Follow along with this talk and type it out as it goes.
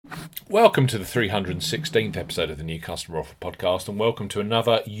Welcome to the 316th episode of the New Customer Offer podcast, and welcome to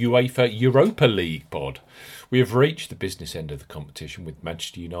another UEFA Europa League pod. We have reached the business end of the competition with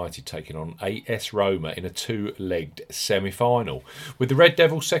Manchester United taking on AS Roma in a two-legged semi-final, with the Red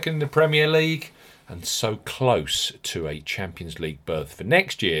Devils second in the Premier League and so close to a Champions League berth for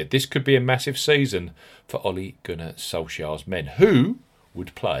next year. This could be a massive season for Ole Gunnar Solskjaer's men, who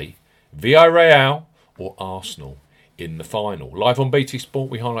would play Villarreal or Arsenal in the final. Live on BT Sport,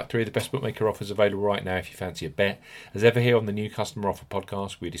 we highlight three of the best bookmaker offers available right now if you fancy a bet. As ever here on the New Customer Offer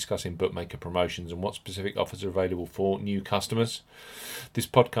podcast, we're discussing bookmaker promotions and what specific offers are available for new customers. This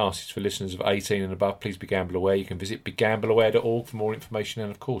podcast is for listeners of 18 and above. Please be gamble aware. You can visit begambleaware.org for more information,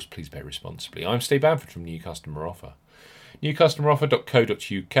 and of course, please bet responsibly. I'm Steve Bamford from New Customer Offer.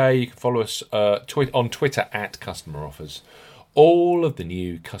 newcustomeroffer.co.uk. You can follow us on Twitter at Customer Offers. All of the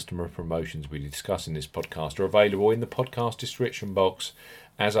new customer promotions we discuss in this podcast are available in the podcast description box,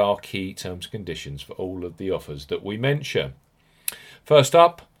 as are key terms and conditions for all of the offers that we mention. First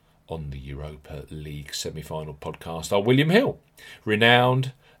up, on the Europa League semi-final podcast are William Hill,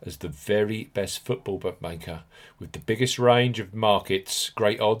 renowned as the very best football bookmaker with the biggest range of markets,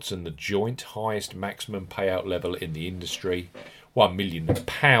 great odds and the joint highest maximum payout level in the industry. £1 million,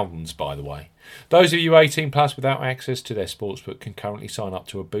 by the way. Those of you 18 plus without access to their sportsbook can currently sign up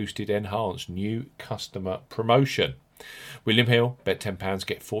to a boosted, enhanced new customer promotion. William Hill, bet £10,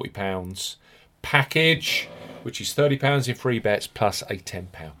 get £40 package, which is £30 in free bets plus a £10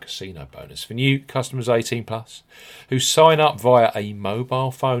 casino bonus. For new customers 18 plus who sign up via a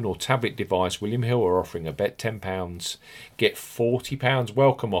mobile phone or tablet device, William Hill are offering a bet £10, get £40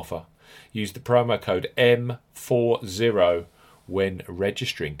 welcome offer. Use the promo code M40 when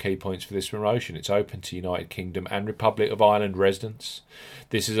registering. Key points for this promotion: it's open to United Kingdom and Republic of Ireland residents.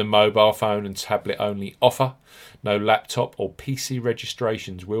 This is a mobile phone and tablet only offer. No laptop or PC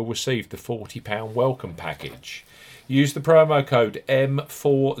registrations will receive the £40 welcome package. Use the promo code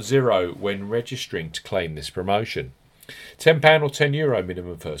M40 when registering to claim this promotion. £10 or €10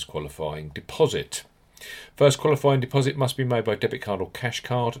 minimum first qualifying deposit. First qualifying deposit must be made by debit card or cash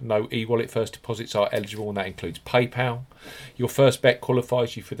card. No e-wallet first deposits are eligible, and that includes PayPal. Your first bet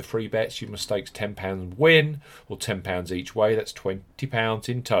qualifies you for the free bets. You must stake £10 win or £10 each way. That's £20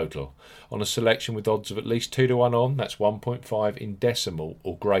 in total on a selection with odds of at least 2 to 1 on. That's 1.5 in decimal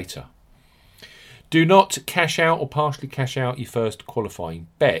or greater. Do not cash out or partially cash out your first qualifying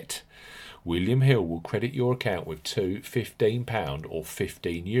bet. William Hill will credit your account with two £15 or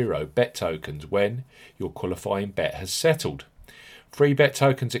 €15 bet tokens when your qualifying bet has settled. Free bet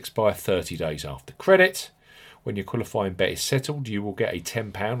tokens expire 30 days after credit. When your qualifying bet is settled, you will get a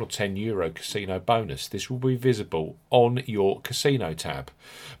 £10 or €10 casino bonus. This will be visible on your casino tab.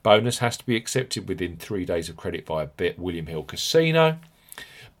 Bonus has to be accepted within 3 days of credit via Bet William Hill Casino.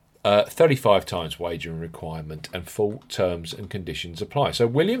 35 times wagering requirement and full terms and conditions apply. So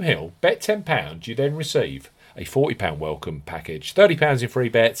William Hill, bet £10, you then receive a £40 welcome package, £30 in free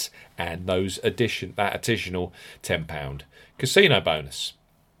bets, and that additional £10 casino bonus.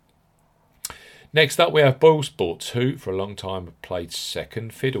 Next up, we have Boyle Sports, who for a long time have played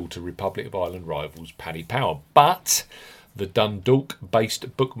second fiddle to Republic of Ireland rivals Paddy Power. But the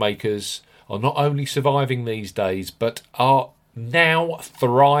Dundalk-based bookmakers are not only surviving these days, but are now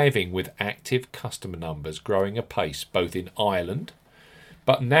thriving with active customer numbers growing apace both in Ireland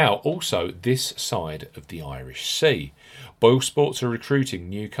but now also this side of the Irish Sea. Boyle Sports are recruiting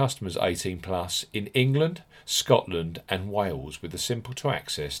new customers 18 plus in England, Scotland and Wales with a simple to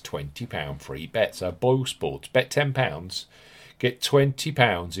access £20 free bet. So Boyle Sports, bet £10, get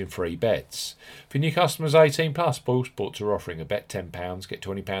 £20 in free bets. For new customers 18 plus, Boyle Sports are offering a bet £10, get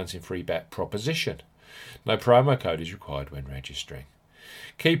 £20 in free bet proposition. No promo code is required when registering.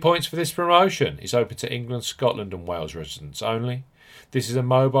 Key points for this promotion is open to England, Scotland and Wales residents only. This is a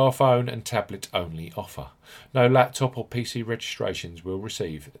mobile phone and tablet only offer. No laptop or PC registrations will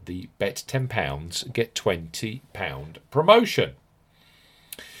receive the bet £10, get £20 promotion.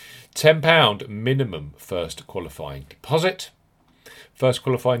 £10 minimum first qualifying deposit. First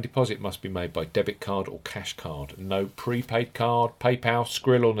qualifying deposit must be made by debit card or cash card. No prepaid card, PayPal,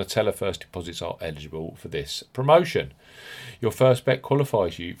 Skrill or Nutella first deposits are eligible for this promotion. Your first bet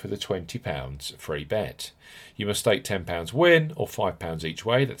qualifies you for the £20 free bet. You must stake £10 win or £5 each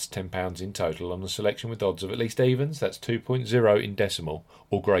way. That's £10 in total on a selection with odds of at least evens. That's 2.0 in decimal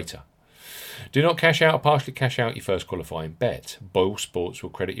or greater. Do not cash out or partially cash out your first qualifying bet. Boyle Sports will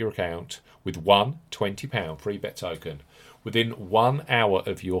credit your account with one £20 free bet token within 1 hour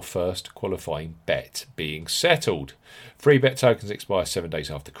of your first qualifying bet being settled. Free bet tokens expire 7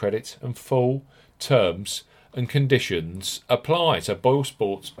 days after credit and full terms and conditions apply. So Boyle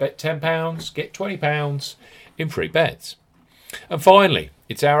Sports, bet £10, get £20 in free bets. And finally,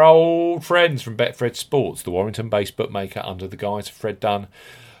 it's our old friends from Betfred Sports, the Warrington-based bookmaker under the guise of Fred Dunn,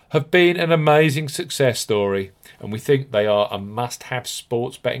 have been an amazing success story, and we think they are a must-have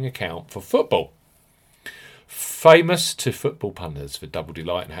sports betting account for football. Famous to football punters for double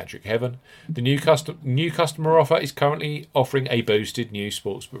delight and hat-trick heaven, the new customer offer is currently offering a boosted new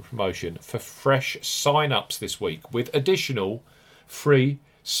sportsbook promotion for fresh sign-ups this week with additional free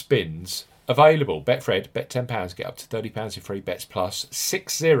spins available. Betfred, bet £10, get up to £30 in free bets plus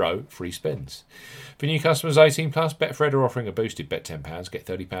 60 free spins. For new customers 18 plus, Betfred are offering a boosted bet £10, get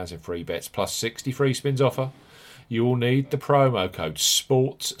 £30 in free bets plus 60 free spins offer. You will need the promo code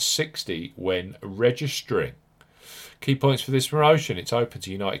SPORTS60 when registering. Key points for this promotion: it's open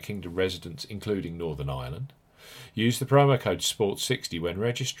to United Kingdom residents, including Northern Ireland. Use the promo code SPORTS60 when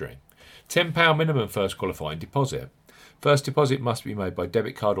registering. £10 minimum first qualifying deposit. First deposit must be made by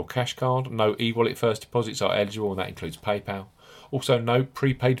debit card or cash card. No e-wallet first deposits are eligible, and that includes PayPal. Also, no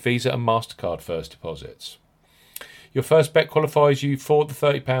prepaid Visa and MasterCard first deposits. Your first bet qualifies you for the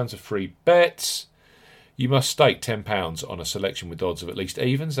 £30 of free bets. You must stake £10 on a selection with odds of at least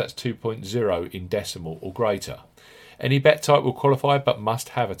evens. That's 2.0 in decimal or greater. Any bet type will qualify, but must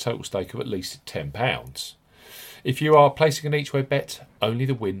have a total stake of at least £10. If you are placing an each-way bet, only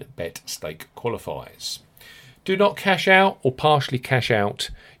the win bet stake qualifies. Do not cash out or partially cash out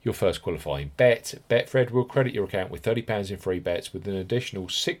your first qualifying bet. Betfred will credit your account with £30 in free bets with an additional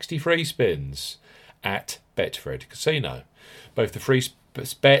 60 free spins at Betfred Casino. Both the free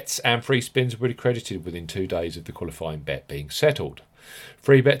bets and free spins will be credited within 2 days of the qualifying bet being settled.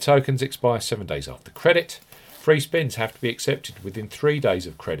 Free bet tokens expire 7 days after credit. Free spins have to be accepted within 3 days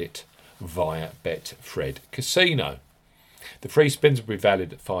of credit via Betfred Casino. The free spins will be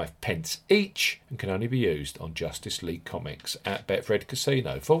valid at 5p each and can only be used on Justice League comics at Betfred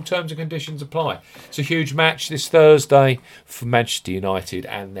Casino. Full terms and conditions apply. It's a huge match this Thursday for Manchester United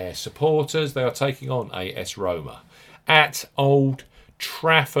and their supporters. They are taking on AS Roma at Old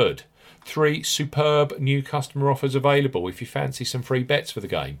Trafford. 3 superb new customer offers available if you fancy some free bets for the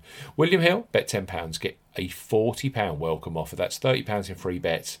game. William Hill, bet £10, get a £40 welcome offer. That's £30 in free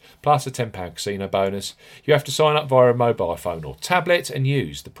bets plus a £10 casino bonus. You have to sign up via a mobile phone or tablet and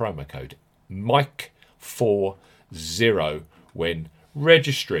use the promo code MIKE40 when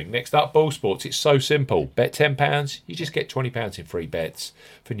registering. Next up, Boyle Sports. It's so simple. Bet £10, you just get £20 in free bets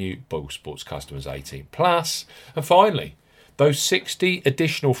for new Boyle Sports customers 18 plus. And finally, those 60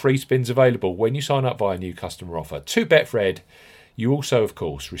 additional free spins available when you sign up via a new customer offer to Betfred. You also, of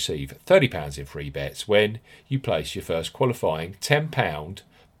course, receive £30 in free bets when you place your first qualifying £10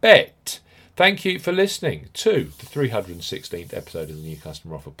 bet. Thank you for listening to the 316th episode of the New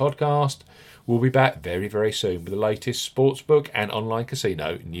Customer Offer podcast. We'll be back very, very soon with the latest sportsbook and online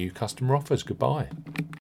casino new customer offers. Goodbye.